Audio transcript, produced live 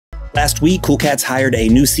Last week, Cool Cats hired a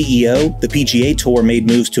new CEO, the PGA Tour made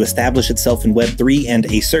moves to establish itself in Web3, and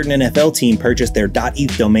a certain NFL team purchased their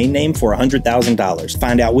 .eth domain name for $100,000.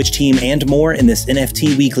 Find out which team and more in this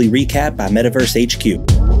NFT Weekly Recap by Metaverse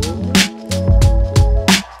HQ.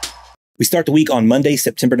 We start the week on Monday,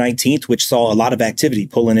 September 19th, which saw a lot of activity,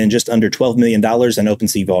 pulling in just under $12 million in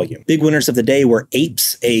OpenSea volume. Big winners of the day were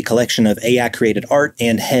Apes, a collection of AI-created art,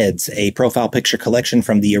 and Heads, a profile picture collection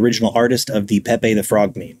from the original artist of the Pepe the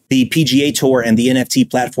Frog meme. The PGA Tour and the NFT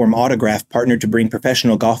platform Autograph partnered to bring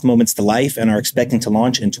professional golf moments to life and are expecting to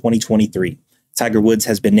launch in 2023. Tiger Woods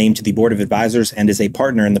has been named to the board of advisors and is a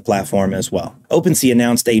partner in the platform as well. OpenSea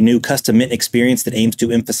announced a new custom mint experience that aims to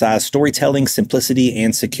emphasize storytelling, simplicity,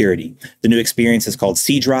 and security. The new experience is called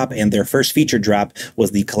Sea Drop, and their first featured drop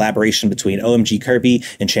was the collaboration between OMG Kirby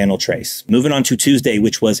and Channel Trace. Moving on to Tuesday,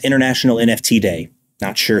 which was International NFT Day.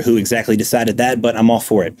 Not sure who exactly decided that, but I'm all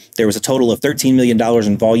for it. There was a total of $13 million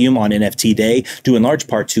in volume on NFT Day, due in large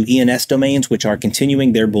part to ENS domains, which are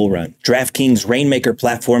continuing their bull run. DraftKings' Rainmaker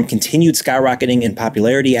platform continued skyrocketing in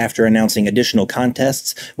popularity after announcing additional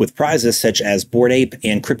contests with prizes such as Bored Ape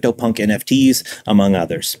and CryptoPunk NFTs, among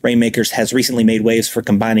others. Rainmakers has recently made waves for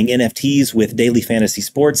combining NFTs with daily fantasy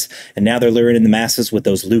sports, and now they're luring in the masses with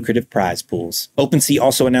those lucrative prize pools. OpenSea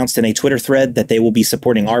also announced in a Twitter thread that they will be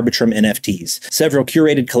supporting Arbitrum NFTs. Several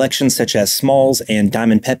curated collections such as Smalls and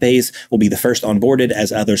Diamond Pepes will be the first onboarded as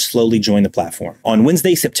others slowly join the platform. On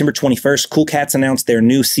Wednesday, September 21st, Cool Cats announced their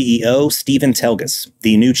new CEO, Steven Telges.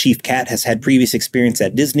 The new chief cat has had previous experience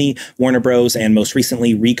at Disney, Warner Bros., and most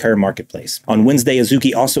recently Recur Marketplace. On Wednesday,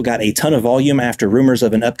 Azuki also got a ton of volume after rumors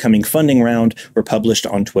of an upcoming funding round were published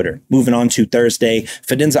on Twitter. Moving on to Thursday,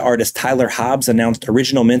 Fidenza artist Tyler Hobbs announced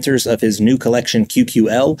original mentors of his new collection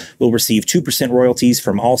QQL will receive 2% royalties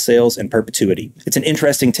from all sales in perpetuity. It's an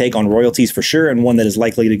interesting take on royalties for sure, and one that is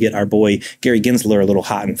likely to get our boy Gary Gensler a little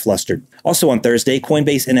hot and flustered. Also on Thursday,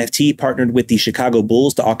 Coinbase NFT partnered with the Chicago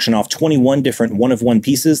Bulls to auction off 21 different one-of-one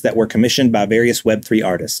pieces that were commissioned by various Web3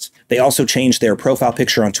 artists. They also changed their profile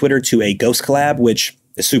picture on Twitter to a ghost collab, which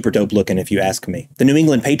is super dope looking if you ask me. The New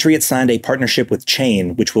England Patriots signed a partnership with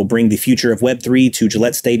Chain, which will bring the future of Web3 to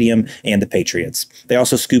Gillette Stadium and the Patriots. They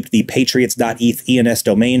also scooped the Patriots.eth ENS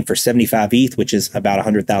domain for 75 ETH, which is about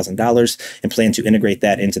 $100,000, and plan to integrate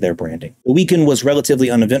that into their branding. The weekend was relatively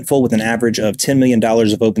uneventful with an average of $10 million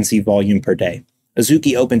of OpenSea volume per day.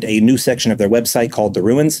 Azuki opened a new section of their website called The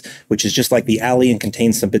Ruins, which is just like the alley and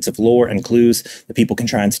contains some bits of lore and clues that people can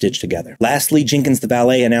try and stitch together. Lastly, Jenkins the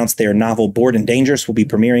Valet announced their novel Bored and Dangerous will be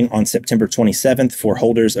premiering on September 27th for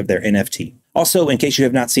holders of their NFT. Also, in case you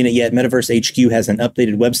have not seen it yet, Metaverse HQ has an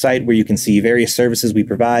updated website where you can see various services we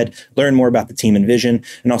provide, learn more about the team and vision,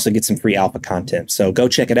 and also get some free alpha content. So go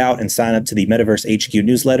check it out and sign up to the Metaverse HQ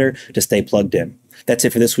newsletter to stay plugged in. That's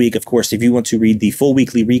it for this week. Of course, if you want to read the full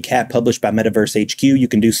weekly recap published by Metaverse HQ, you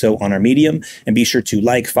can do so on our Medium, and be sure to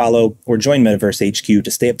like, follow, or join Metaverse HQ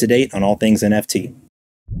to stay up to date on all things NFT.